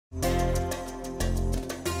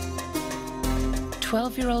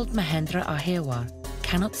12-year-old Mahendra Ahirwar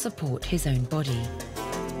cannot support his own body.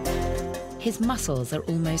 His muscles are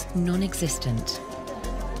almost non-existent.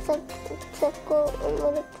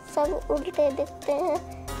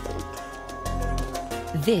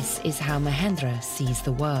 This is how Mahendra sees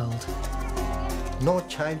the world. No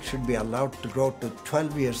child should be allowed to grow to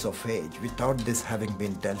 12 years of age without this having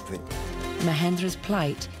been dealt with. Mahendra's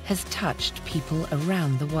plight has touched people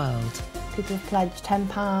around the world. People have pledged £10,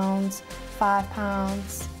 £5.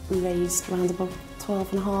 We raised around about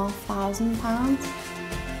 £12,500.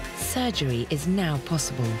 Surgery is now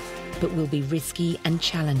possible, but will be risky and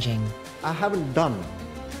challenging. I haven't done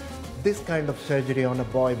this kind of surgery on a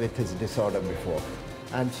boy with his disorder before.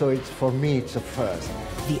 And so for me, it's a first.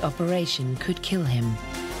 The operation could kill him,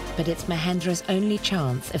 but it's Mahendra's only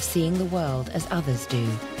chance of seeing the world as others do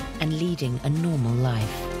and leading a normal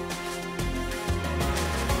life.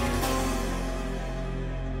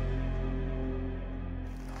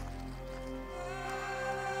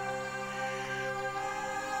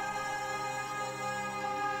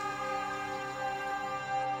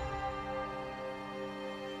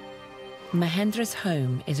 Mahendra's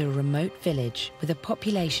home is a remote village with a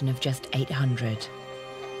population of just 800.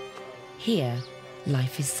 Here,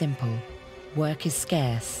 life is simple, work is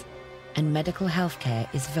scarce, and medical healthcare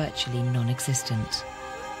is virtually non-existent.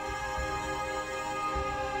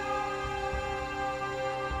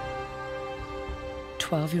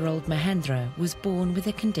 Twelve-year-old Mahendra was born with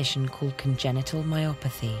a condition called congenital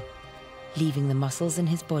myopathy, leaving the muscles in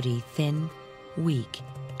his body thin, weak,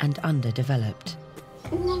 and underdeveloped.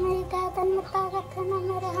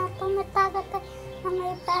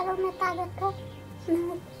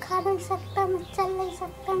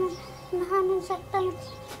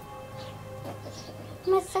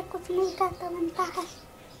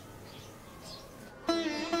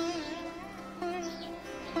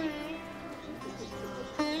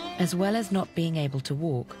 As well as not being able to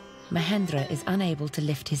walk, Mahendra is unable to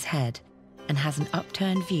lift his head and has an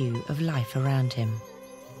upturned view of life around him.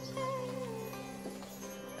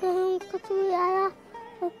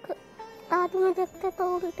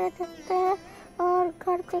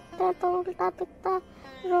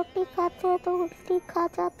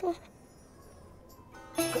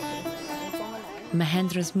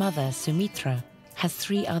 Mahendra's mother, Sumitra, has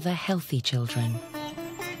 3 other healthy children.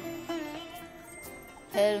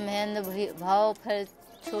 फिर महेंद्र भाव फिर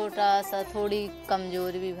छोटा सा थोड़ी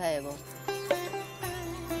कमजोरी भी है वो।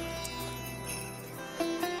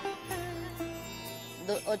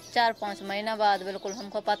 और 4-5 महीना बाद बिल्कुल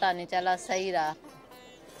हमको पता नहीं चला, सही रहा।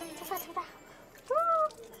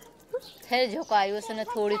 फिर झुकाई उसने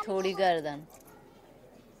थोड़ी थोड़ी गर्दन।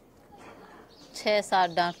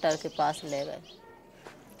 6-7 डॉक्टर के पास ले गए,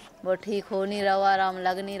 वो ठीक हो नहीं रहा, आराम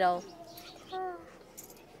लग नहीं रहा।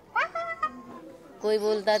 कोई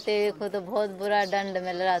बोलता तेरे को तो बहुत बुरा दंड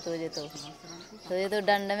मिल रहा तुझे, तो ये तो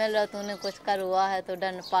दंड मिल रहा, तूने कुछ कर हुआ है तो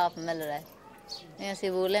दंड पाप मिल रहा है।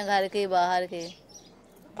 ऐसे बोले घर के बाहर के।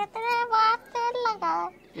 कितने बार तेल लगा।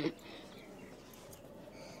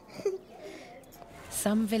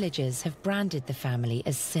 Some villages have branded the family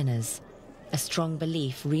as sinners, a strong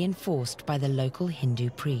belief reinforced by the local Hindu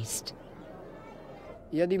priest.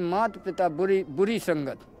 यदि माता पिता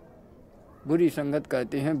बुरी संगत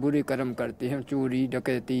करते हैं, बुरे कर्म करते हैं, चोरी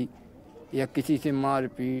डकैती या किसी से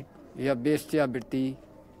मारपीट या वेश्यावृत्ति,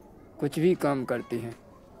 कुछ भी काम करते हैं,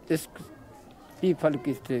 इसकी फल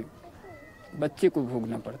किससे बच्चे को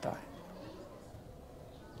भोगना पड़ता है।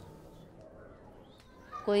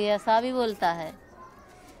 कोई ऐसा भी बोलता है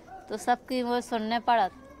तो सबकी वो सुनने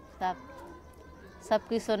पड़त,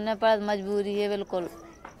 सबकी सुनने पड़त, मजबूरी है बिल्कुल।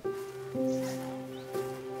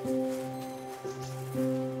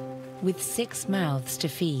 With 6 mouths to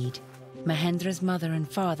feed, Mahendra's mother and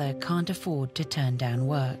father can't afford to turn down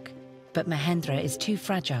work. But Mahendra is too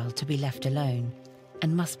fragile to be left alone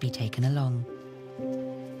and must be taken along.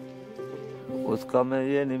 उसका मैं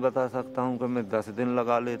ये नहीं बता सकता हूँ कि मैं 10 दिन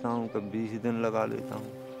लगा लेता हूँ, कभी 20 दिन लगा लेता हूँ,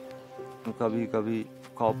 कभी कभी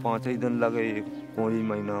 5 ही दिन लगे कोई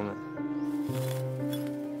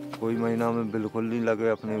महीना में बिल्कुल नहीं लगे,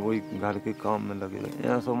 अपने वही घर के काम में लगे रहे।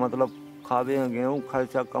 यहाँ सो मतलब खावे गेहूँ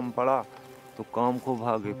खर्चा कम पड़ा तो काम को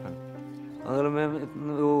भागे। फिर अगर मैं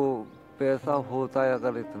वो पैसा होता है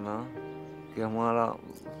अगर इतना कि हमारा,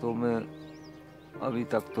 तो मैं अभी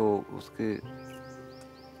तक तो उसके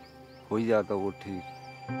हो ही जाता वो ठीक।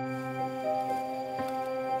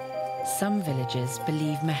 Some villagers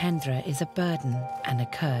believe Mahendra is a burden and a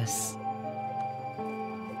curse.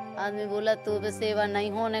 आदमी बोला तो भी सेवा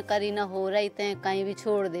नहीं होने करी ना हो रही थे कहीं भी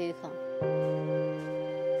छोड़ देखा।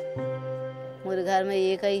 मेरे घर में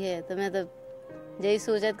एक ही है तो मैं तो जय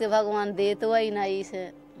सोचत के भगवान दे तो वही ना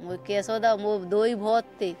इसे वो कैसो दा वो दो ही बहुत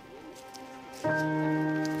थे।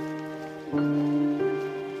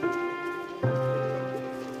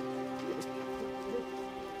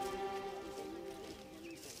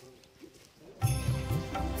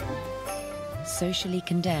 Socially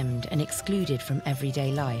condemned and excluded from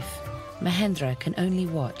everyday life, Mahendra can only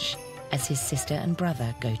watch as his sister and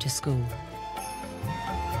brother go to school.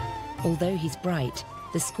 Although he's bright,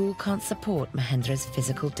 the school can't support Mahendra's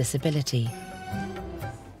physical disability.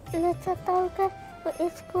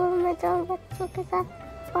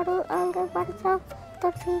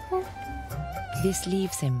 This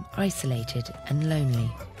leaves him isolated and lonely.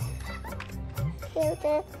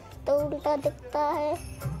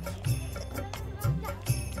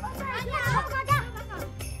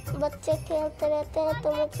 बच्चे खेलते रहते हैं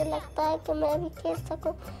तो मुझे लगता है कि मैं भी खेल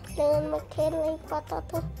सकूं, लेकिन मैं खेल नहीं पाता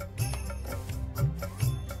था।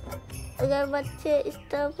 अगर बच्चे इस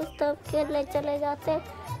तरफ खेलने चले जाते,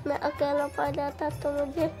 मैं अकेला पड़ जाता तो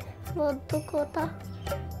मुझे बहुत दुख होता।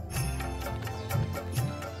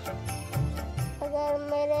 अगर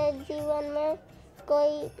मेरे जीवन में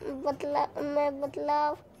कोई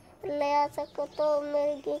बदलाव ले आ सकूं तो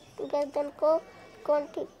मेरी गर्दन को कौन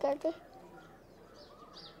ठीक कर दे।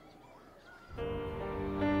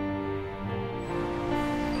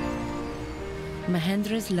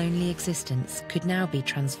 Mahendra's lonely existence could now be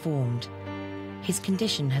transformed. His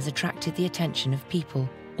condition has attracted the attention of people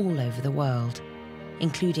all over the world,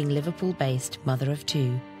 including Liverpool-based mother of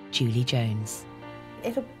two, Julie Jones.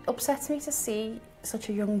 It upsets me to see such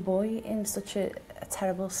a young boy in such a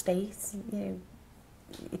terrible state. You know,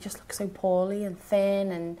 he just looks so poorly and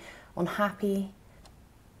thin and unhappy.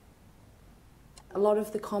 A lot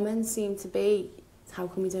of the comments seem to be, how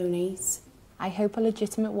can we donate? I hope a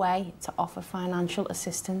legitimate way to offer financial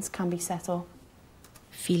assistance can be set up.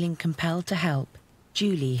 Feeling compelled to help,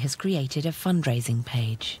 Julie has created a fundraising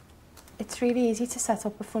page. It's really easy to set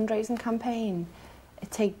up a fundraising campaign.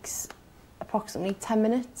 It takes approximately 10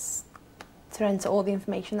 minutes to enter all the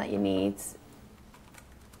information that you need.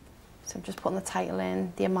 So I'm just putting the title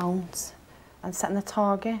in, the amount, and setting a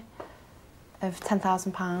target of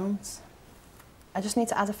 £10,000. I just need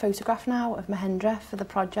to add a photograph now of Mahendra for the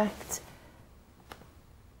project.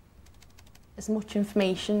 As much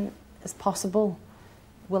information as possible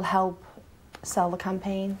will help sell the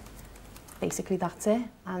campaign. Basically that's it,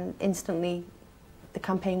 and instantly the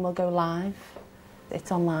campaign will go live.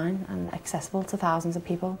 It's online and accessible to thousands of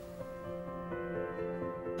people.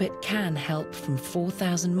 But can help from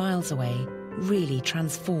 4,000 miles away really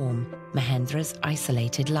transform Mahendra's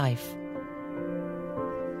isolated life?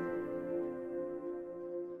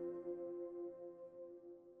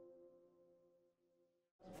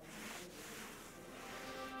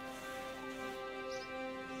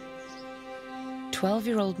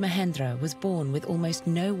 "12-year-old Mahendra was born with almost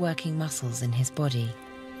no working muscles in his body.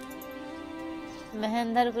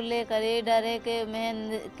 Mahendra को लेकर ये डरे कि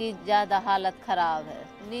महेंद्र की ज़्यादा हालत खराब है,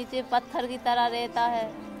 नीचे पत्थर की तरह रहता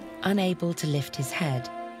है। Unable to lift his head,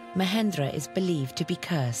 Mahendra is believed to be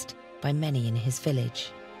cursed by many in his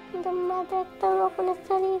village. जब मैं देखता हूँ अपने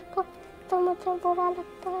शरीर को तो मुझे बुरा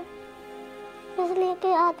लगता है, इसलिए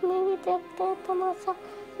कि आदमी भी देखते हैं तमाशा,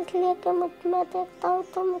 इसलिए कि मैं देखता हूँ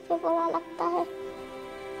तो मुझे बुरा लगता है।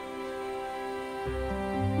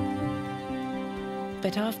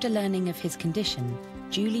 But after learning of his condition,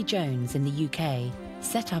 Julie Jones in the UK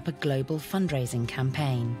set up a global fundraising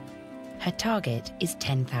campaign. Her target is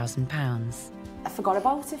 £10,000. I forgot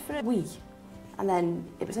about it for a week, and then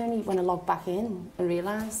it was only when I logged back in and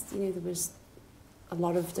realised, you know, there was a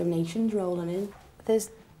lot of donations rolling in. There's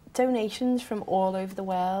donations from all over the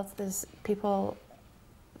world. There's people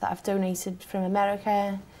that have donated from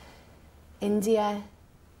America, India,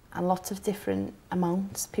 and lots of different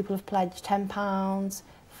amounts. People have pledged £10,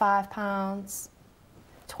 £5,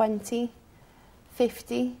 20,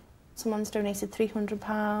 50. Someone's donated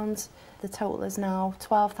 £300. The total is now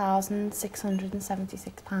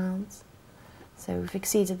 £12,676. So we've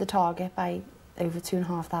exceeded the target by over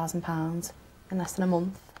 £2,500 in less than a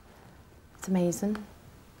month. It's amazing.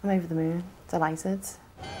 I'm over the moon, delighted.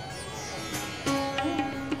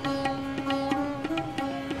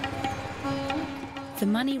 The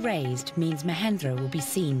money raised means Mahendra will be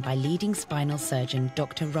seen by leading spinal surgeon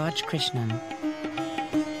Dr Rajagopalan Krishnan.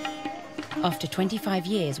 After 25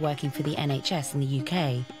 years working for the NHS in the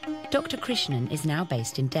UK, Dr Krishnan is now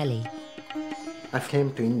based in Delhi. I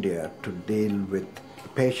came to India to deal with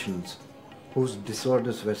patients whose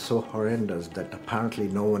disorders were so horrendous that apparently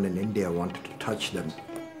no one in India wanted to touch them.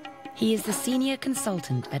 He is the senior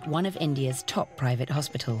consultant at one of India's top private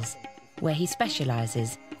hospitals. where he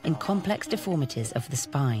specialises in complex deformities of the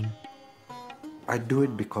spine. I do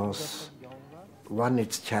it because, one,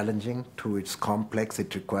 it's challenging, two, it's complex,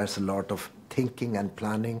 it requires a lot of thinking and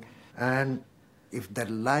planning, and if their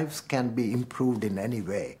lives can be improved in any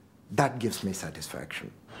way, that gives me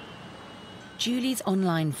satisfaction. Julie's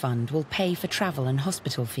online fund will pay for travel and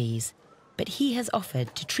hospital fees, but he has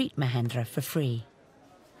offered to treat Mahendra for free.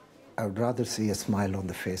 I would rather see a smile on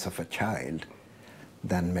the face of a child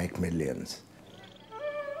than make millions.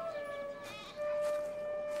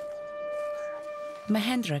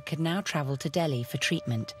 Mahendra could now travel to Delhi for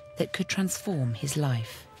treatment that could transform his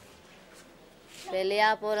life. पहले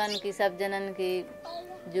आप और उनकी सब जनन की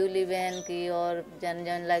जूली बहन की और जन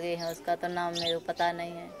जन लगे हैं उसका तो नाम मेरे को पता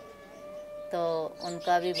नहीं है तो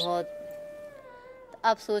उनका भी बहुत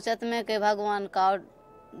अब सोचत में कि भगवान का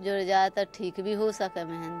जुड़ जाए तो ठीक भी हो सके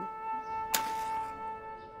Mahendra.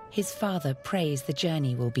 His father prays the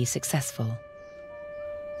journey will be successful.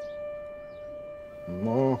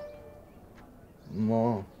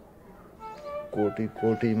 माँ कोटी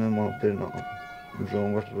कोटी में माफ देना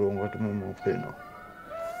रोंगट रोंगट में माफ देना.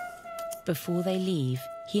 Before they leave,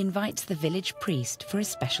 he invites the village priest for a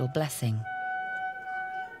special blessing.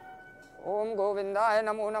 ओम गोविंदाय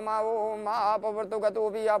नमो नमः. ओम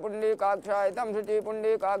महापवर्तुगतोऽपि पुण्डीकाक्षाय तम श्रुति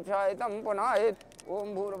पुण्डीकाक्षाय तम पुनायत.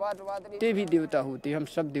 ओम भूर्भुवः. देवी देवता होते हैं, हम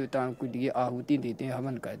सब देवताओं के लिए आहुति देते हैं,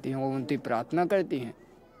 हवन करते हैं और उनसे प्रार्थना करते हैं.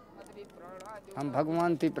 हम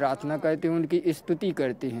भगवान से प्रार्थना करते हैं, उनकी स्तुति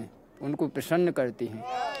करते हैं, उनको प्रसन्न करते हैं.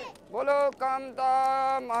 बोलो कामता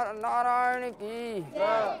नारायण की.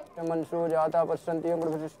 मनसो जाता पश्यन्ति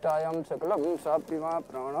प्रतिष्ठायां सकलम साप्तिमा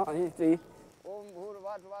प्राणाहि श्री. ओम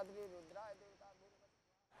भूर्भुवः रुद्राय देवता.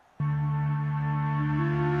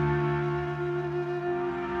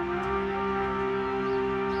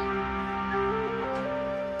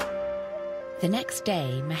 The next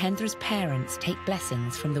day, Mahendra's parents take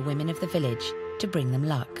blessings from the women of the village to bring them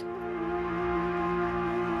luck.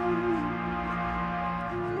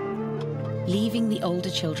 Leaving the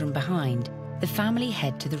older children behind, the family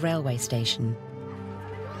head to the railway station.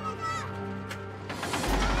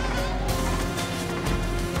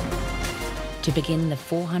 To begin the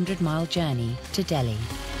 400-mile journey to Delhi.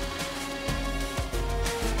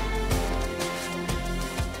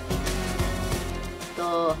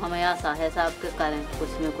 तो हमें आशा है साहब के करें कुछ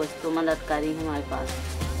में कुछ तो मदद करी हमारे पास.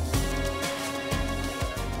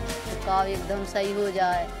 काव एकदम सही हो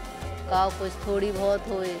जाए, काव कुछ थोड़ी बहुत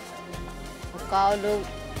होए, काव लोग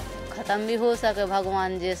ख़त्म भी हो सके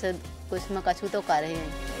भगवान जैसे कुछ में कछु तो करे हैं.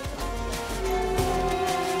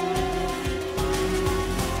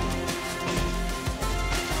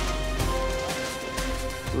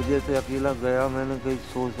 तो जैसे अकेला गया मैंने कहीं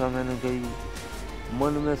सोचा, मैंने कहीं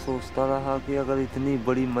मन में सोचता रहा कि अगर इतनी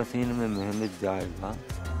बड़ी मशीन में मेहनत जाएगा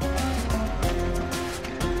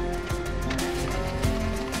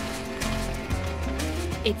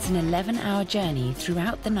It's an 11-hour journey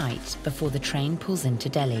throughout the night before the train pulls into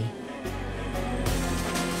Delhi.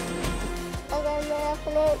 अगर मैं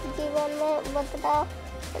अपने जीवन में बदलाव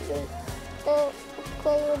तो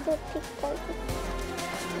कोई मुझे ठीक कर दे.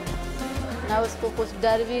 ना उसको कुछ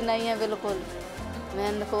डर भी नहीं है बिल्कुल.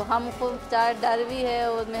 महेंद्र को हमको चाहे डर भी है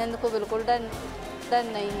और महेंद्र को बिल्कुल डर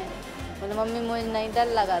नहीं है. बोले मम्मी मुझे नहीं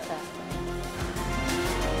डर लगा था.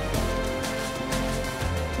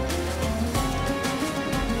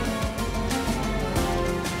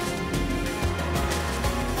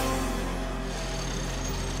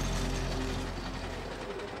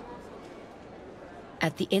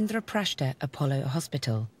 At the Indraprashta Apollo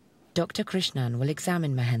Hospital, Dr Krishnan will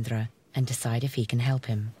examine Mahendra and decide if he can help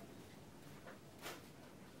him.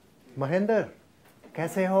 Mahendra,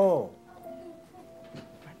 कैसे हो?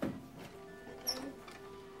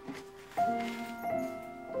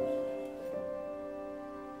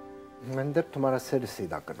 महेंद्र, तुम्हारा सिर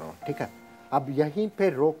सीधा कर रहा हूँ, ठीक है? अब यहीं पे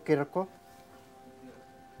रोक के रखो,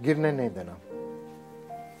 गिरने नहीं देना.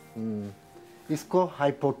 इसको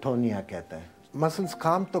हाइपोटोनिया कहते हैं. मसल्स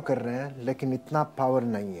काम तो कर रहे हैं लेकिन इतना पावर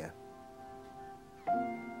नहीं है,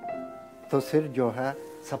 तो सिर जो है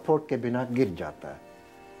सपोर्ट के बिना गिर जाता है.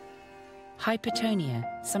 Hypotonia,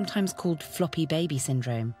 sometimes called floppy baby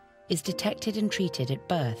syndrome, is detected and treated at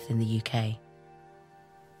birth in the UK.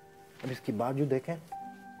 अब इसकी बाजू देखें.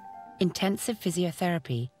 Intensive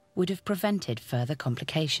physiotherapy would have prevented further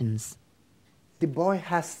complications. The boy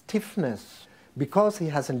has stiffness because he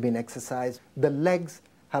hasn't been exercised. The legs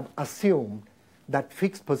have assumed that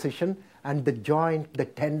fixed position and the joint, the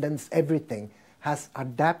tendons, everything has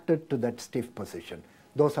adapted to that stiff position.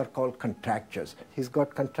 Those are called contractures. He's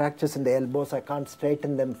got contractures in the elbows. I can't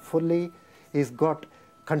straighten them fully. He's got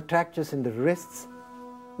contractures in the wrists.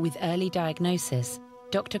 With early diagnosis,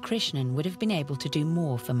 Dr Krishnan would have been able to do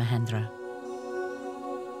more for Mahendra.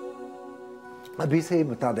 अभी से ही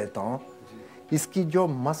बता देता हूँ, इसकी जो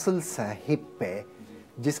muscles है hip पे,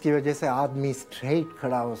 जिसकी वजह से आदमी स्ट्रेट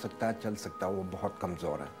खड़ा हो सकता है, चल सकता है, वो बहुत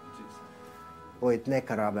कमज़ोर है। वो इतने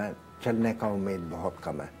खराब हैं, चलने का उम्मीद बहुत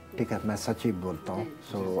कम है। ठीक है, मैं सच ही बोलता हूँ,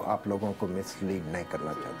 सो आप लोगों को मिसलीड नहीं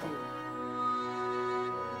करना चाहता हूँ।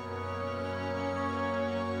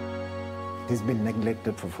 He's been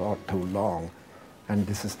neglected for far too long, and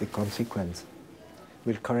this is the consequence.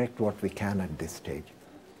 We'll correct what we can at this stage.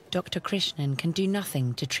 Dr Krishnan can do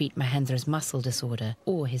nothing to treat Mahendra's muscle disorder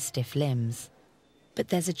or his stiff limbs. But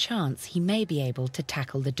there's a chance he may be able to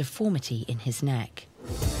tackle the deformity in his neck.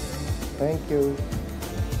 Thank you.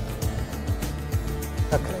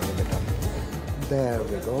 There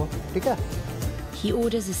we go. He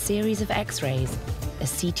orders a series of X-rays, a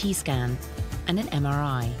CT scan, and an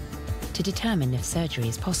MRI to determine if surgery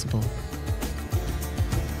is possible.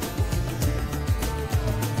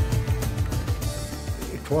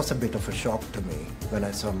 It was a bit of a shock to me when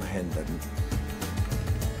I saw Mahendra.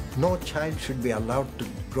 No child should be allowed to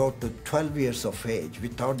grow to 12 years of age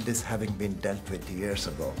without this having been dealt with years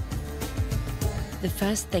ago. The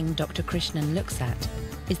first thing Dr Krishnan looks at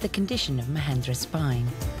is the condition of Mahendra's spine.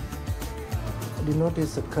 Do you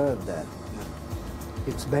notice the curve there?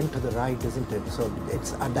 It's bent to the right, isn't it? So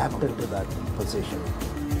it's adapted to that position.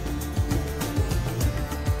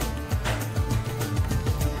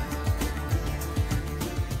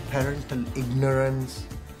 Parental ignorance,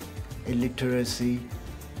 illiteracy,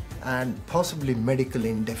 and possibly medical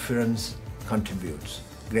indifference contributes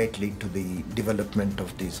greatly to the development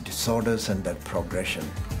of these disorders and their progression.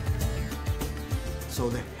 So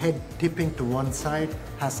the head tipping to one side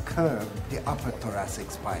has curved the upper thoracic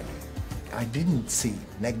spine. I didn't see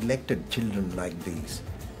neglected children like these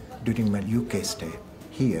during my UK stay.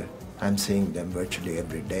 Here, I'm seeing them virtually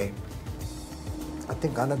every day. I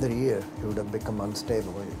think another year, he would have become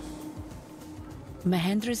unstable.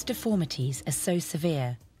 Mahendra's deformities are so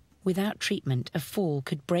severe, without treatment, a fall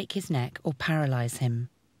could break his neck or paralyze him.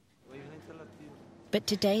 But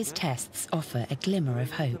today's tests offer a glimmer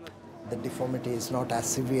of hope. The deformity is not as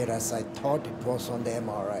severe as I thought it was on the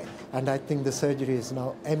MRI. And I think the surgery is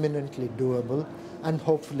now eminently doable and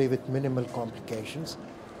hopefully with minimal complications.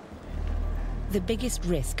 The biggest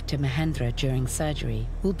risk to Mahendra during surgery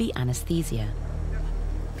will be anesthesia.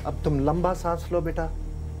 अब तुम लंबा सांस लो बेटा।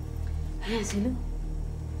 ऐसे लो,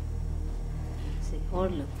 और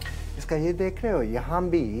लो। इसका ये देख रहे हो, यहाँ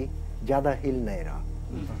भी ज़्यादा हिल नहीं रहा।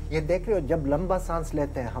 ये देख रहे हो, जब लंबा सांस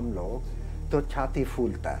लेते हैं हम लोग, तो छाती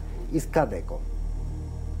फूलता है। इसका देखो।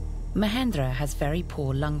 Mahendra has very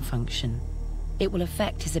poor lung function. It will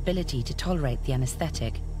affect his ability to tolerate the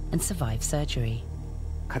anesthetic and survive surgery.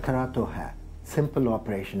 खतरा तो है, सिंपल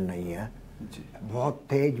ऑपरेशन नहीं है। बहुत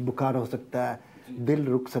तेज बुखार हो सकता है, दिल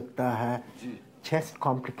रुक सकता है, चेस्ट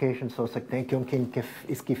कॉम्प्लिकेशंस हो सकते हैं क्योंकि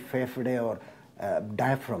इसकी फेफड़े और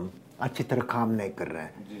डायफ्राम अच्छी तरह काम नहीं कर रहे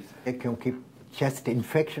हैं। क्योंकि चेस्ट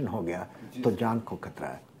इन्फेक्शन हो गया तो जान को खतरा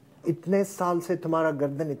है। इतने साल से तुम्हारा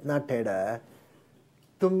गर्दन इतना टेढ़ा है,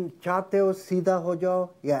 तुम चाहते हो सीधा हो जाओ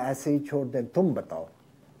या ऐसे ही छोड़ दें? तुम बताओ।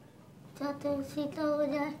 चाहते हो सीधा हो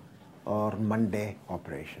जाए। और मंडे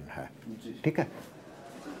ऑपरेशन है, ठीक है?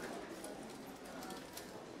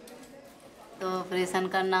 तो ऑपरेशन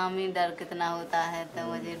का नाम ही डर कितना होता है, तो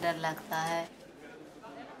मुझे डर लगता है।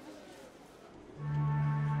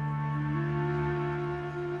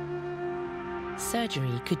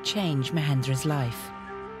 Surgery could change Mahendra's life,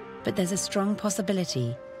 but there's a strong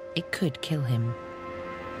possibility it could kill him.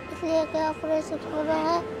 इसलिए कि ऑपरेशन हो रहा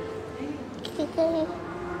है कि कहीं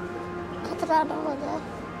खतरा न हो जाए।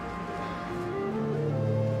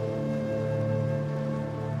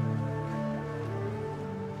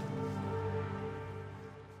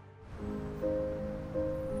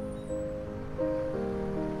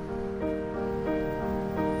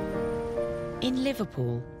 In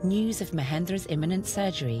Liverpool, news of Mahendra's imminent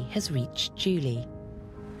surgery has reached Julie,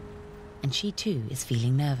 and she too is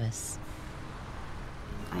feeling nervous.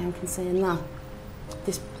 I am concerned that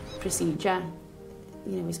this procedure,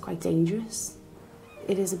 is quite dangerous.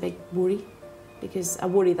 It is a big worry, because I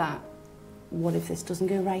worry that what if this doesn't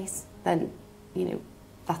go right? Then,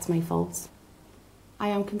 that's my fault. I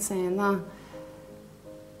am concerned that,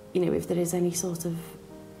 if there is any sort of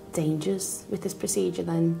dangers with this procedure,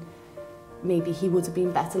 then maybe he would have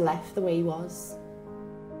been better left the way he was.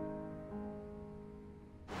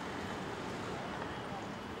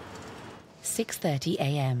 6:30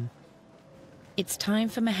 a.m. It's time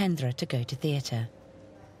for Mahendra to go to theatre.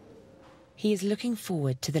 He is looking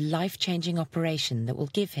forward to the life-changing operation that will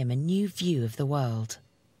give him a new view of the world.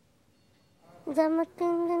 जब मैं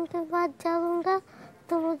 3 दिन के बाद जाऊंगा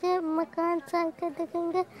तो मुझे मकान सही के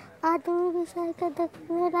दिखेंगे, आदमी भी सही के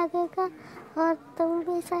दिखने लगेगा और तुम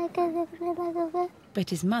भी सही के दिखने लगोगे. But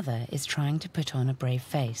his mother is trying to put on a brave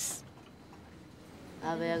face.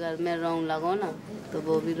 अब अगर मैं रोने लगूं ना तो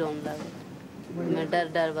वो भी रोने लगे. मैं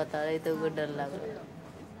डर बता रही तो वो डर लग रहा.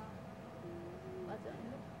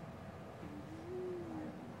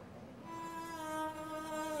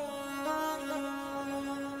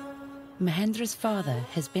 Mahendra's father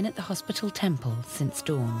has been at the hospital temple since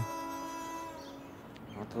dawn.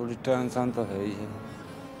 थोड़ी टेंशन तो है ही है,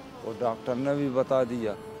 और डॉक्टर ने भी बता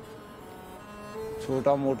दिया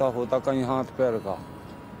छोटा मोटा होता कहीं हाथ पैर का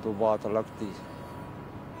तो बात लगती है.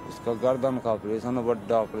 इसका गर्दन का ऑपरेशन है,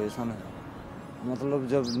 बड़ा ऑपरेशन है. मतलब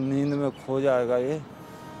जब नींद में खो जाएगा ये,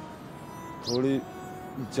 थोड़ी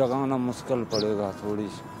जगाना मुश्किल पड़ेगा. थोड़ी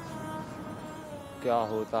क्या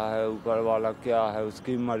होता है ऊपर वाला क्या है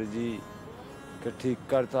उसकी मर्जी कि ठीक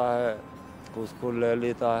करता है तो उसको ले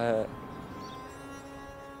लेता है.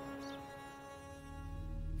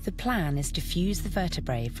 The plan is to fuse the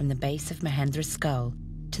vertebrae from the base of Mahendra's skull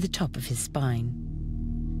to the top of his spine.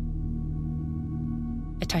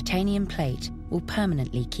 A titanium plate will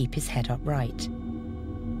permanently keep his head upright.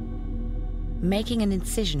 Making an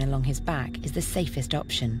incision along his back is the safest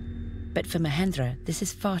option, but for Mahendra, this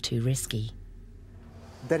is far too risky.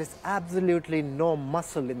 There is absolutely no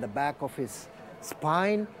muscle in the back of his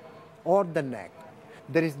spine or the neck.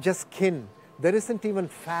 There is just skin. There isn't even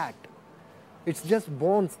fat. It's just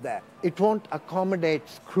bones there. It won't accommodate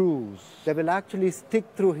screws. They will actually stick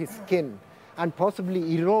through his skin and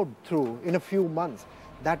possibly erode through in a few months.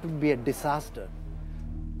 That would be a disaster.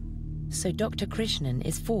 So Dr. Krishnan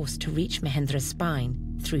is forced to reach Mahendra's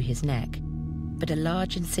spine through his neck. But a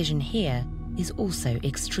large incision here is also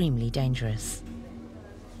extremely dangerous.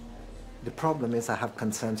 The problem is I have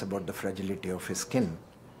concerns about the fragility of his skin.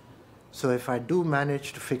 So if I do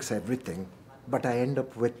manage to fix everything, but I end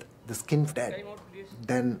up with the skin dead,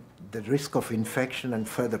 then the risk of infection and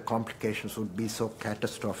further complications would be so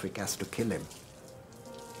catastrophic as to kill him.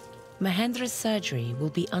 Mahendra's surgery will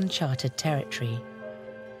be uncharted territory.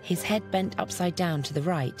 His head bent upside down to the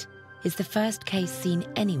right is the first case seen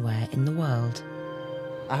anywhere in the world.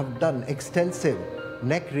 I have done extensive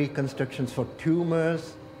neck reconstructions for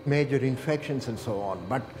tumors, major infections and so on,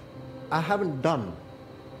 but I haven't done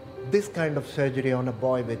this kind of surgery on a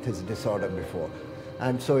boy with his disorder before.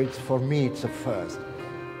 And so for me, it's a first.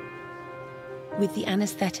 With the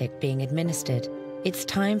anesthetic being administered, it's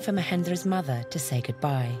time for Mahendra's mother to say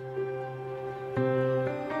goodbye.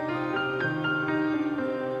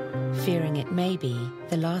 Fearing it may be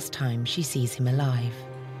the last time she sees him alive.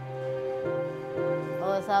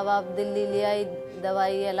 और साहब आप दिल्ली ले आई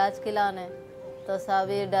दवाई इलाज खिलाने, तो साहब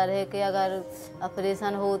ये डर है कि अगर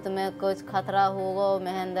ऑपरेशन हो तो मैं कुछ खतरा होगा,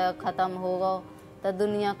 महेंद्र ख़त्म होगा, तो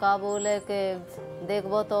दुनिया का बोले कि देख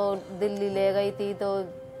वो तो दिल्ली ले गई थी तो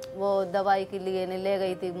वो दवाई के लिए नहीं ले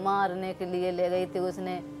गई थी, मारने के लिए ले गई थी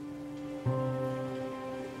उसने.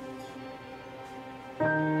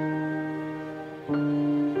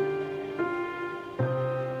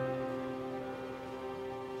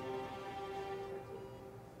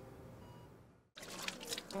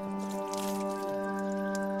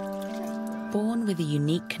 Born with a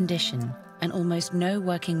unique condition and almost no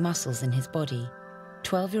working muscles in his body,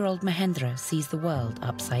 12-year-old Mahendra sees the world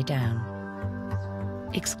upside down.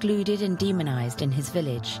 Excluded and demonized in his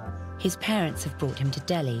village, his parents have brought him to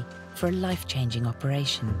Delhi for a life-changing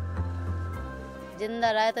operation.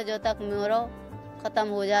 जिंदा रहे तो जो तक मरो खत्म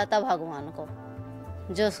हो जाता भगवान को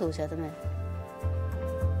जो सोचा तुम्हें.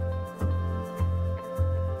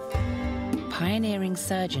 Pioneering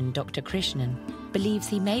surgeon Dr. Krishnan believes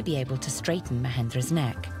he may be able to straighten Mahendra's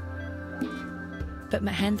neck. But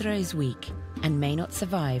Mahendra is weak and may not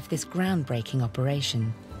survive this groundbreaking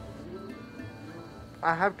operation.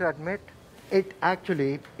 I have to admit, it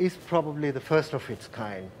actually is probably the first of its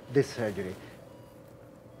kind, this surgery.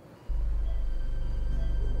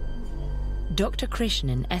 Dr.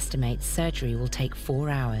 Krishnan estimates surgery will take 4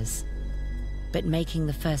 hours, but making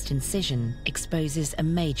the first incision exposes a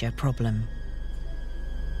major problem.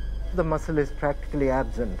 The muscle is practically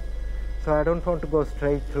absent, so I don't want to go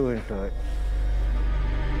straight through into it.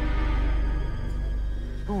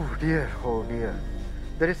 Oh dear, oh dear.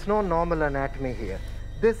 There is no normal anatomy here.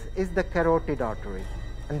 This is the carotid artery,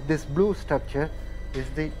 and this blue structure is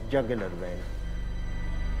the jugular vein.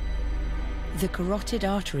 The carotid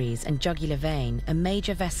arteries and jugular vein are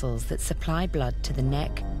major vessels that supply blood to the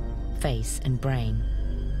neck, face and brain.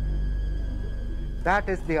 That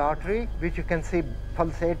is the artery, which you can see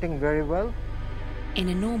pulsating very well. In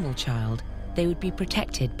a normal child, they would be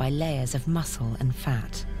protected by layers of muscle and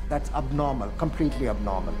fat. That's abnormal, completely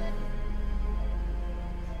abnormal.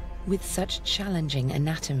 With such challenging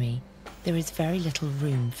anatomy, there is very little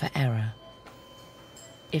room for error.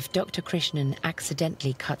 If Dr. Krishnan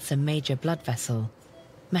accidentally cuts a major blood vessel,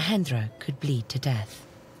 Mahendra could bleed to death.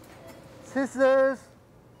 Scissors!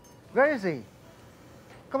 Where is he?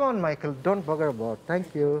 Come on, Michael, don't bugger about.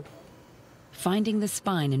 Thank you. Finding the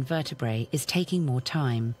spine and vertebrae is taking more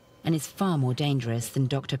time and is far more dangerous than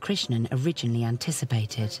Dr. Krishnan originally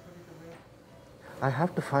anticipated. I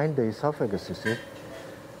have to find the esophagus, you see.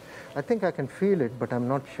 I think I can feel it, but I'm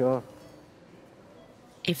not sure.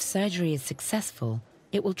 If surgery is successful,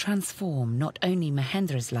 it will transform not only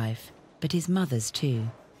Mahendra's life, but his mother's too.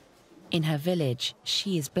 In her village,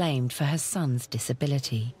 she is blamed for her son's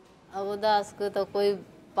disability. अब उदास को तो कोई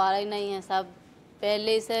पारा ही नहीं है, सब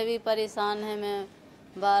पहले से भी परेशान है। मैं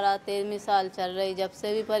 12-13 साल चल रही, जब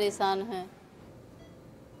से भी परेशान है।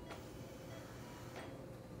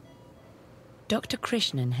 Dr.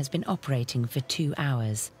 Krishnan has been operating for 2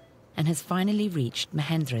 hours and has finally reached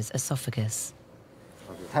Mahendra's esophagus.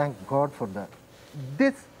 Thank God for that.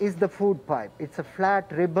 This is the food pipe. It's a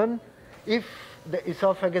flat ribbon. If the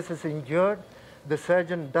esophagus is injured, the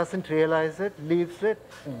surgeon doesn't realize it, leaves it,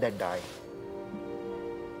 and they die.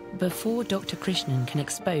 Before Dr. Krishnan can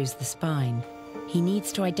expose the spine, he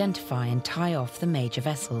needs to identify and tie off the major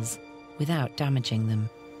vessels without damaging them.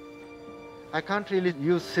 I can't really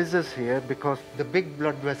use scissors here because the big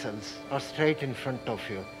blood vessels are straight in front of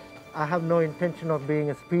you. I have no intention of being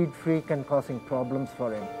a speed freak and causing problems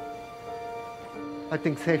for him. I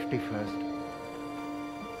think safety first.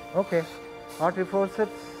 Okay, artery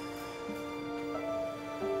forceps.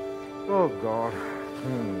 Oh God.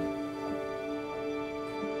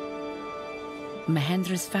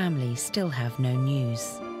 Mahendra's family still have no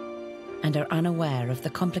news and are unaware of the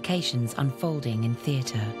complications unfolding in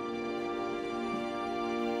theatre.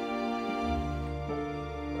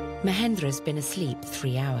 Mahendra's been asleep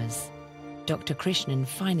 3 hours. Dr. Krishnan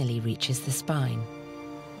finally reaches the spine.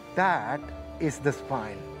 That is the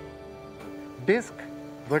spine. Disc,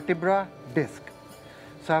 vertebra, disc.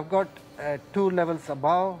 So I've got 2 levels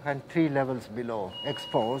above and 3 levels below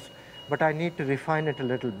exposed, but I need to refine it a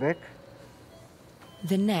little bit.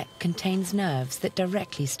 The neck contains nerves that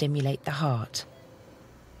directly stimulate the heart.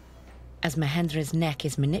 As Mahendra's neck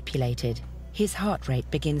is manipulated, his heart rate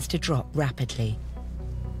begins to drop rapidly.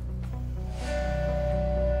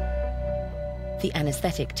 The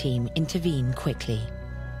anesthetic team intervene quickly.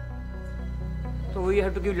 So we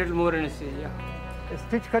have to give a little more anesthesia.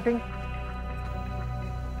 Stitch cutting?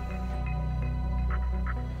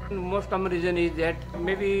 Most common reason is that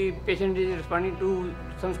maybe patient is responding to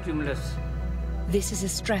some stimulus. This is a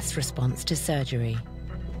stress response to surgery.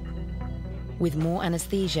 With more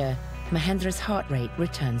anesthesia, Mahendra's heart rate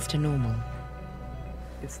returns to normal.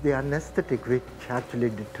 It's the anesthetic which actually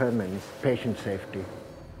determines patient safety.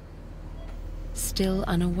 Still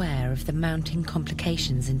unaware of the mounting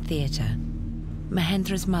complications in theatre,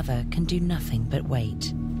 Mahendra's mother can do nothing but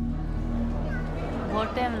wait.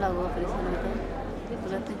 बहुत time लगा operation में तो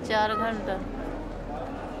बुलाते 4 घंटा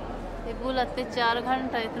ये बुलाते 4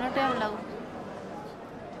 घंटा इतना टाइम लगा.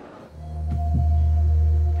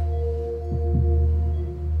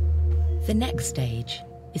 The next stage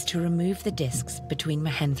is to remove the discs between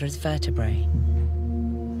Mahendra's vertebrae.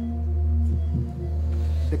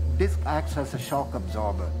 The disc acts as a shock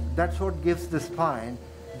absorber. That's what gives the spine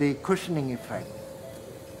the cushioning effect.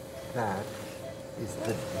 That is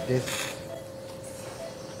the disc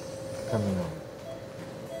coming out.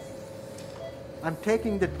 I'm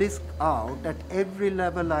taking the disc out at every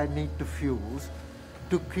level I need to fuse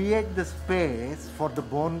to create the space for the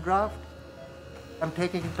bone graft. I'm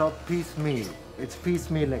taking it out piecemeal. It's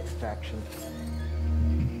piecemeal extraction.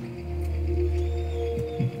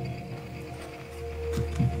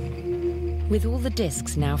 With all the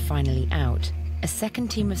discs now finally out, a second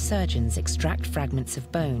team of surgeons extract fragments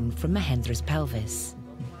of bone from Mahendra's pelvis.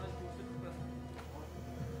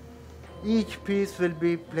 Each piece will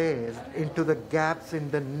be placed into the gaps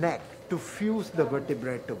in the neck to fuse the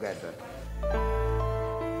vertebrae together.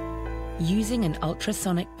 Using an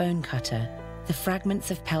ultrasonic bone cutter, the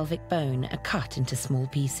fragments of pelvic bone are cut into small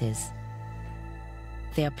pieces.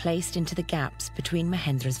 They are placed into the gaps between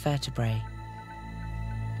Mahendra's vertebrae.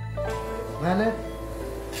 Janet,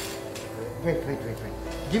 wait.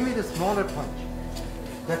 Give me the smaller punch.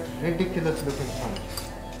 That ridiculous looking punch.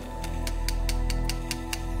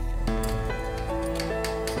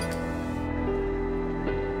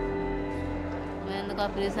 मैं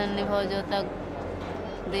operation नहीं हो जो तक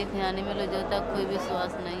देखने आने में लो जो तक कोई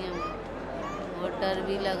विश्वास नहीं है. बहुत डर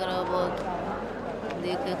भी लग रहा है बहुत.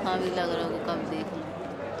 देखे कहाँ भी लग रहा होगा कब देख लूँ।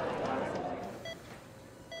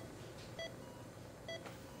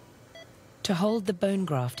 To hold the bone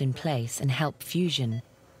graft in place and help fusion,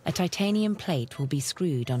 a titanium plate will be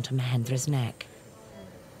screwed onto Mahendra's neck.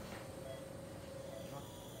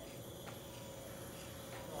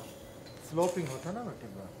 Sloping hota na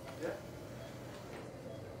vertebra.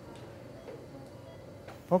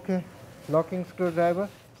 Okay, locking screwdriver.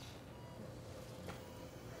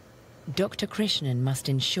 Dr. Krishnan must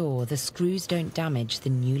ensure the screws don't damage the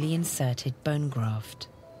newly inserted bone graft.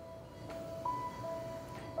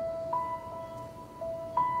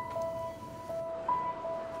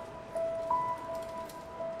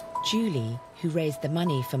 Julie, who raised the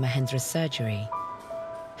money for Mahendra's surgery,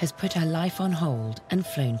 has put her life on hold and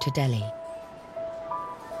flown to Delhi.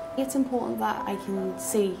 It's important that I can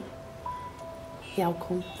see the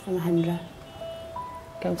outcome for Mahendra.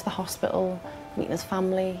 Going to the hospital, meeting his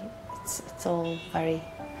family, it's all very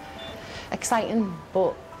exciting,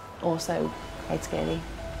 but also quite scary.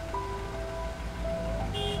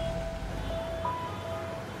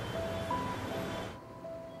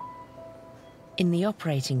 In the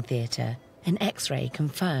operating theatre, an X-ray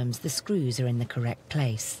confirms the screws are in the correct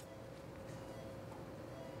place.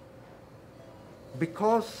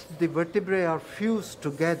 Because the vertebrae are fused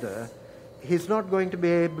together, he's not going to be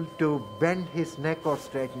able to bend his neck or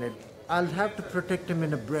straighten it. I'll have to protect him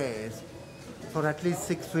in a brace for at least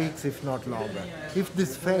 6 weeks, if not longer. If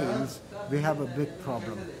this fails, we have a big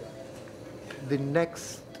problem. The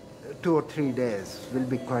next 2 or 3 days will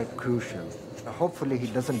be quite crucial. Hopefully he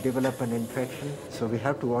doesn't develop an infection, so we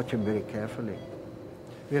have to watch him very carefully.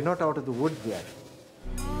 We're not out of the woods yet.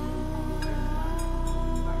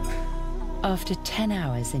 After 10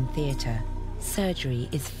 hours in theatre, surgery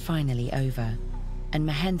is finally over, and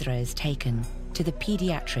Mahendra is taken to the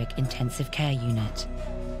paediatric intensive care unit.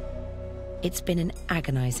 It's been an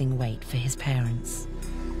agonizing wait for his parents.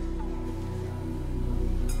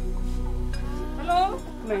 Hello,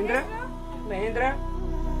 Mahendra. Mahendra.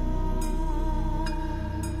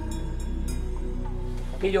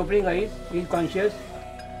 He's opening eyes. He's conscious.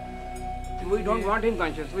 We don't want him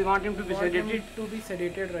conscious. We want him to be sedated. To be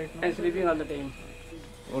sedated right now. And sleeping all the time.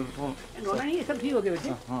 रोना नहीं है, सब ठीक हो गया बच्चे?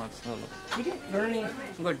 हाँ, चलो। ठीक है? रोना नहीं है?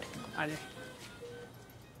 Good. आ जाए।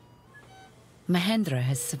 Mahendra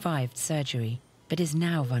has survived surgery, but is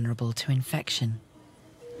now vulnerable to infection.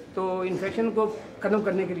 तो इन्फेक्शन को खत्म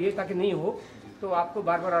करने के लिए ताकि नहीं हो, तो आपको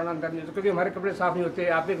बार-बार आना अंदर नहीं, क्योंकि हमारे कपड़े साफ नहीं होते,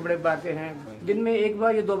 आपके कपड़े बाहर हैं। दिन में 1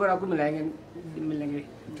 बार या 2 बार आपको मिलेंगे।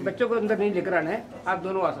 बच्चों को अंदर नहीं लेकर आना है, आप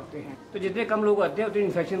दोनों आ सकते हैं। तो जितने कम लोग आते हैं उतनी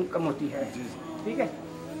इन्फेक्शन कम होती है। ठीक है?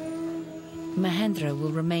 Mahendra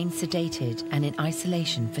will remain sedated and in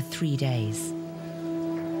isolation for 3 days.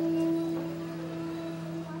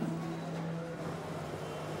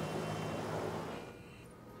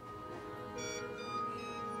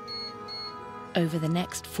 Over the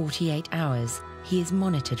next 48 hours, he is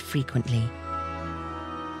monitored frequently.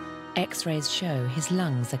 X-rays show his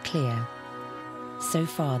lungs are clear. So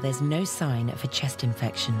far, there's no sign of a chest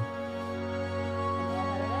infection.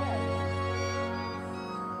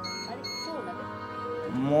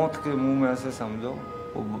 मौत के मुंह में ऐसे समझो,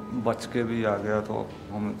 वो बच के भी आ गया तो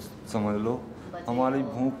हम समझ लो, हमारी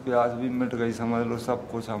भूख प्यास भी मिट गई, समझ लो, सब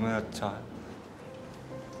कुछ हमें अच्छा है।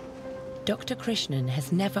 Dr. Krishnan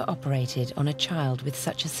has never operated on a child with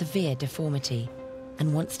such a severe deformity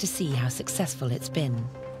and wants to see how successful it's been.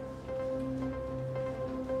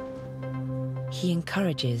 He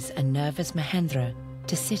encourages a nervous Mahendra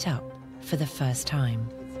to sit up for the first time.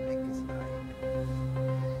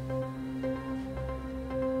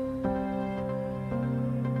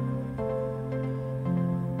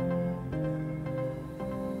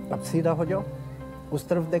 अब सीधा हो जाओ, उस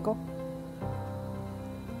तरफ देखो।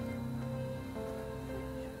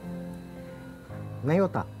 नहीं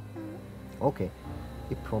होता? Okay,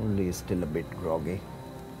 he probably is still a bit groggy.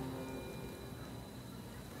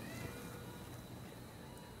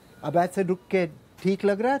 अब ऐसे रुक के ठीक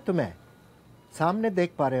लग रहा है तुम्हें? सामने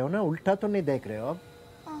देख पा रहे हो ना, उल्टा तो नहीं देख रहे हो अब?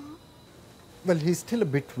 Well, he's still a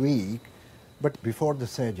bit weak, but before the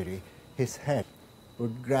surgery, his head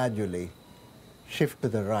would gradually shift to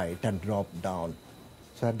the right and drop down.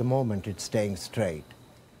 So at the moment, it's staying straight.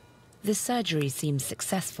 The surgery seems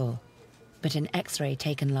successful, but an X-ray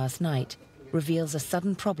taken last night reveals a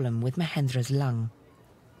sudden problem with Mahendra's lung.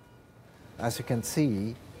 As you can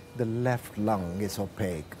see, the left lung is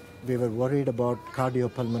opaque. We were worried about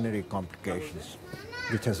cardiopulmonary complications,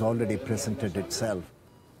 which has already presented itself.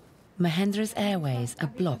 Mahendra's airways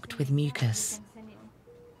are blocked with mucus.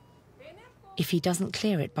 If he doesn't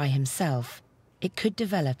clear it by himself, it could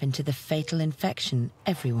develop into the fatal infection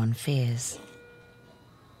everyone fears.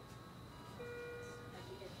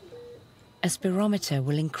 A spirometer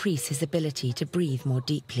will increase his ability to breathe more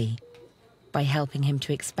deeply by helping him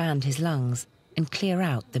to expand his lungs and clear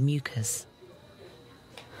out the mucus.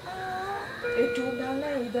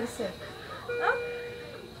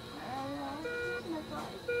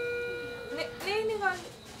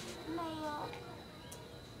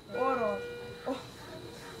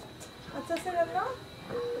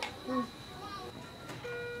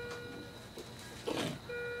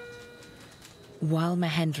 While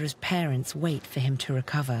Mahendra's parents wait for him to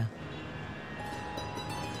recover,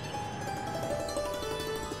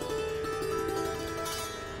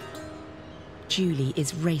 Julie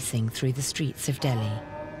is racing through the streets of Delhi.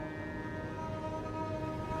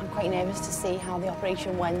 I'm quite nervous to see how the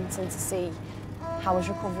operation went and to see how his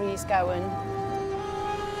recovery is going.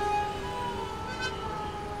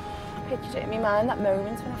 I pictured it in my mind, that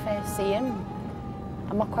moment when I first see him.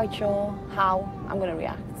 I'm not quite sure how I'm going to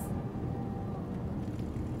react.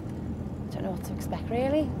 I don't know what to expect,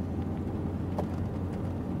 really.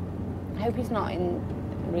 I hope he's not in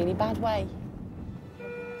a really bad way.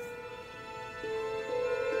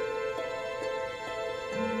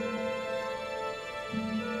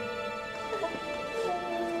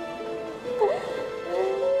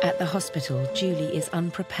 At the hospital, Julie is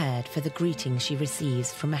unprepared for the greeting she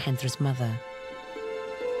receives from Mahendra's mother.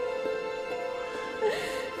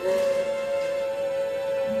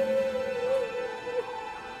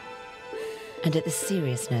 And at the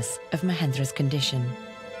seriousness of Mahendra's condition.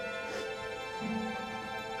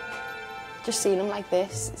 Just seeing him like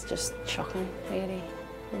this, it's just shocking, really.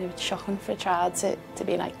 You know, it's shocking for a child to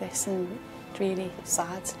be like this, and it's really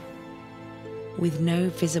sad. With no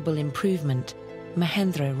visible improvement,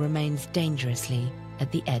 Mahendra remains dangerously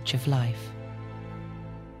at the edge of life.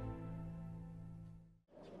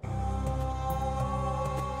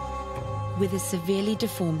 With a severely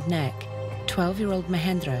deformed neck, 12-year-old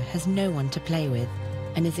Mahendra has no one to play with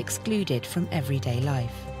and is excluded from everyday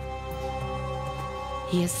life.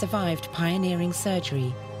 He has survived pioneering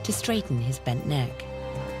surgery to straighten his bent neck.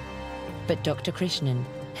 But Dr. Krishnan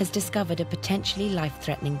has discovered a potentially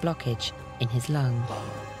life-threatening blockage in his lung.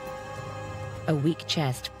 A weak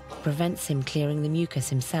chest prevents him clearing the mucus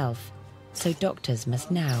himself, so doctors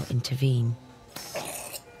must now intervene.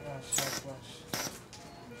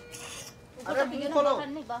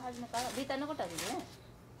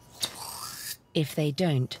 If they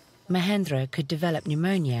don't, Mahendra could develop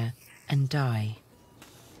pneumonia and die.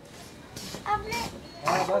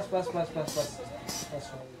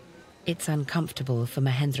 It's uncomfortable for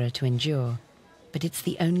Mahendra to endure, but it's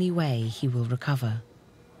the only way he will recover.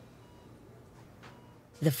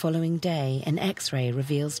 The following day, an X-ray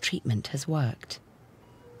reveals treatment has worked.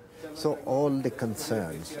 So all the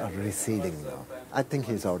concerns are receding now. I think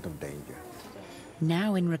he's out of danger.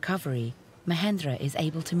 Now in recovery, Mahendra is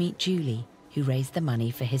able to meet Julie, who raised the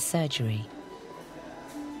money for his surgery.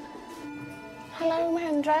 Hello,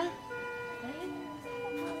 Mahendra.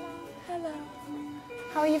 Hello.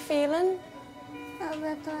 How are you feeling?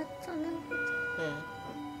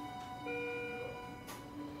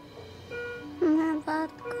 मैं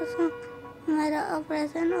बात खुश हूँ, मेरा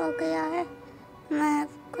operation हो गया है, मैं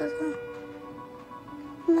खुश हूँ।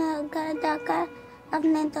 मैं घर जाकर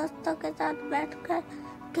अपने दोस्तों के साथ बैठकर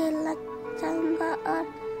खेलना चाहूँगा और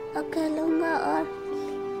खेलूँगा और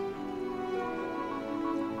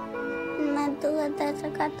मैं दुआ दे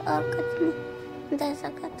सका और कुछ नहीं दे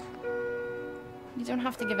सका था। You don't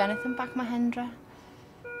have to give anything back, Mahendra.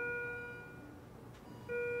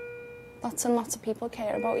 Lots and lots of people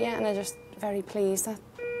care about you, and are just very pleased that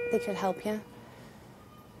they could help you.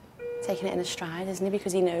 Taking it in a stride, isn't he?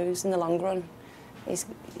 Because he knows in the long run, he's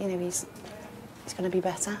going to be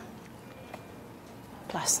better.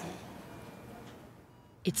 Bless him.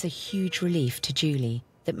 It's a huge relief to Julie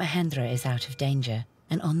that Mahendra is out of danger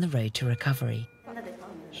and on the road to recovery.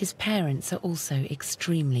 His parents are also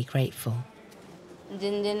extremely grateful.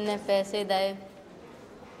 जिन ने पैसे दिए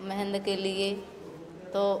महेंद्र के लिए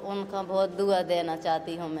तो उनका बहुत दुआ देना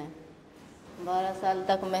चाहती हूँ मैं। 12 साल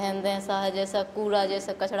तक महेंद्र ऐसा है जैसा कूड़ा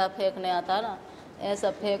जैसा कचरा फेंकने आता ना,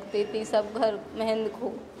 ऐसा फेंकती थी सब घर महेंद्र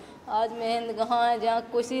को। आज महेंद्र कहाँ है जहाँ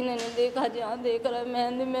किसी ने नहीं देखा, जहाँ देख रहा है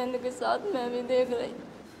महेंद्र के साथ मैं भी देख रही।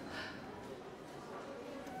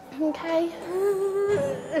 Okay.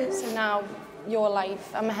 So now your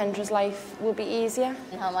life and Mahendra's life will be easier.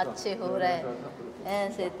 हम अच्छे हो रहे,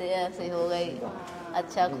 ऐसे हो गई,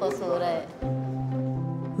 अच्छा खुश हो रहे।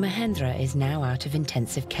 Mahendra is now out of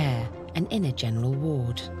intensive care and in a general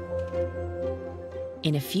ward.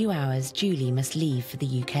 In a few hours, Julie must leave for the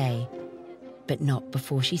UK, but not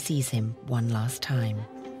before she sees him one last time.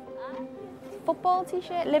 Football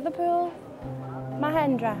t-shirt, Liverpool,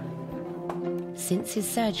 Mahendra. Since his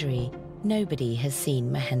surgery, nobody has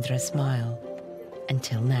seen Mahendra smile.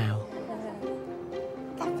 Until now.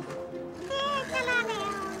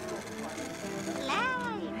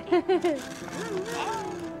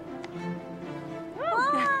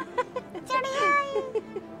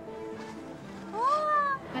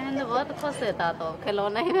 Mahendra बहुत खुश था तो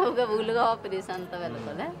खिलौना ही होगा भूल गया operation तो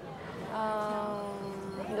बिल्कुल है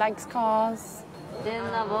likes cars.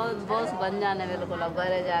 जितना बहुत बॉस बन जाने बिल्कुल अब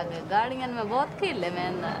घरे जाके गाड़ियों में बहुत खेले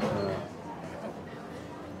Mahendra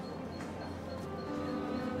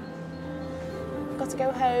Got to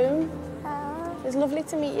go home. It was lovely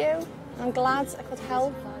to meet you. I'm glad I could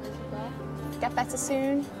help. Get better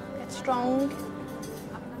soon. Get strong.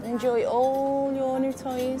 Enjoy all your new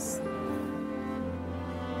toys.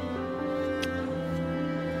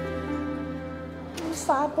 I'm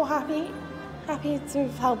sad but happy. Happy to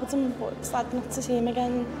have helped him, but sad not to see him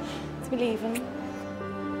again, to be leaving.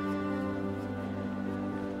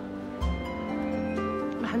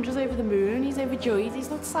 Mahendra's over the moon. He's overjoyed.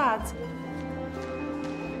 He's not sad.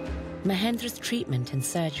 Mahendra's treatment and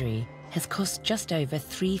surgery has cost just over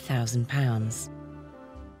 £3,000,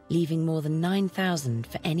 leaving more than £9,000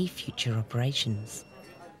 for any future operations.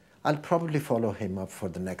 I'll probably follow him up for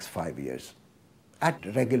the next 5 years at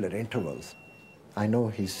regular intervals. I know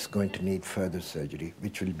he's going to need further surgery,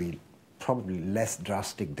 which will be probably less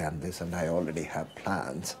drastic than this, and I already have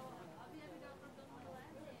plans.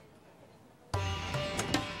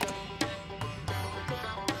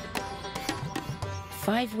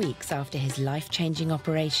 Five weeks after his life-changing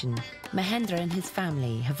operation, Mahendra and his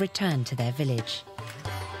family have returned to their village.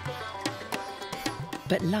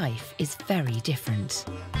 But life is very different.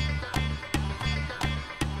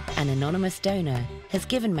 An anonymous donor has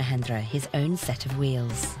given Mahendra his own set of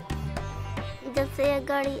wheels. जब से ये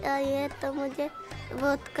गाड़ी आई है तो मुझे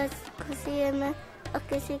बहुत खुशी है मैं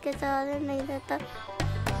किसी के सहारे नहीं रहता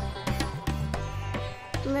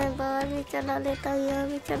मैं बाहर भी चला लेता हूँ यहाँ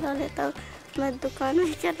भी चला लेता हूँ मैं दुकान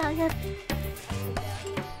में चला जाता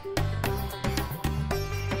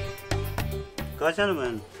क्या चल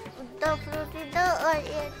मैन 2 फ्रूटी दो और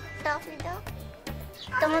ये टॉफी दो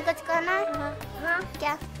तुम्हें कुछ खाना है हाँ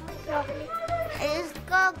क्या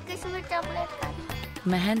इसको किशमिश चॉकलेट खाना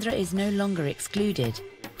Mahendra is no longer excluded,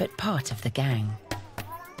 but part of the gang.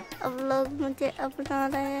 अब लोग मुझे अपना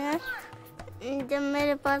रहे हैं जब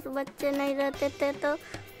मेरे पास बच्चे नहीं रहते थे तो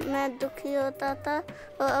मैं दुखी होता था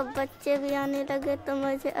और अब बच्चे भी आने लगे तो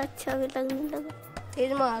मुझे अच्छा भी लगने लगा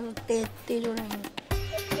तेज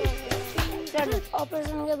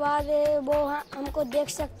ऑपरेशन के बाद वो हमको देख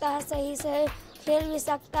सकता है सही से खेल भी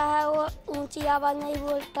सकता है वो ऊंची आवाज नहीं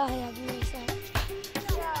बोलता है अभी से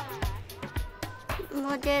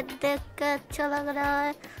मुझे देख के अच्छा लग रहा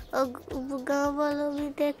है और गाँव वालों भी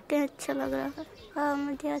देख के अच्छा लग रहा है हाँ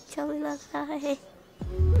मुझे अच्छा भी लग रहा है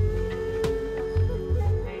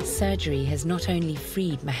Surgery has not only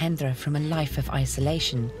freed Mahendra from a life of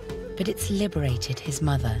isolation, but it's liberated his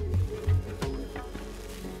mother.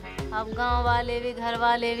 अब गांव वाले भी घर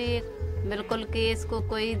वाले भी बिल्कुल केस को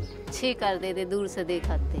कोई छी कर देते दूर से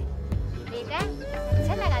देखते बेटा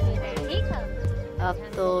अच्छा लगा बेटा ठीक है अब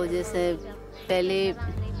तो जैसे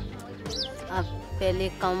पहले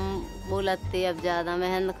कम बोलते अब ज़्यादा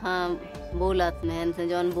महेंद्र खां बोलत महेंद्र से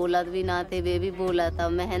जौन बोलत भी ना थे वे भी बोलत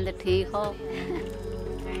अब महेंद्र ठीक हो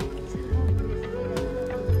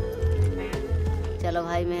चलो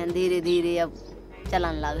भाई महेंद्र धीरे धीरे अब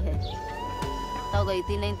चलन लग है तो गई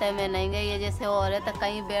थी नहीं तो मैं नहीं गई है जैसे और है तो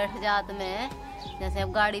कहीं बैठ जात में जैसे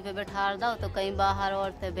अब गाड़ी पे बैठा दो तो कहीं बाहर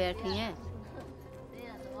औरतें बैठी हैं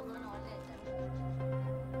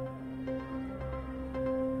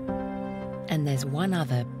And there's one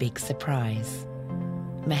other big surprise.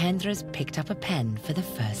 Mahendra's picked up a pen for the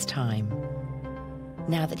first time.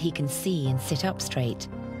 Now that he can see and sit up straight,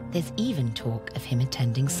 there's even talk of him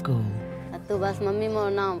attending school. तो बस mummy मोर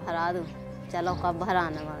नाम भरा दो चलो कब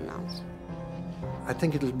भराना मोर नाम I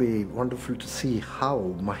think it'll be wonderful to see how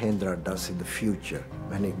Mahendra does in the future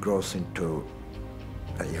when he grows into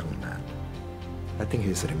a young man. I think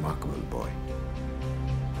he's a remarkable boy.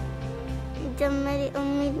 जब मेरी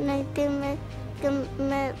उम्मीद नहीं थी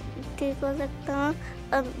मैं ठीक हो सकता हूँ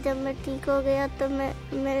अब जब मैं ठीक हो गया तो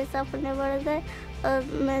मेरे सपने बढ़ गए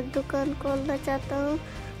और मैं दुकान खोलना चाहता हूँ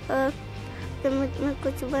और मैं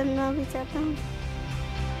कुछ बनना भी चाहता हूँ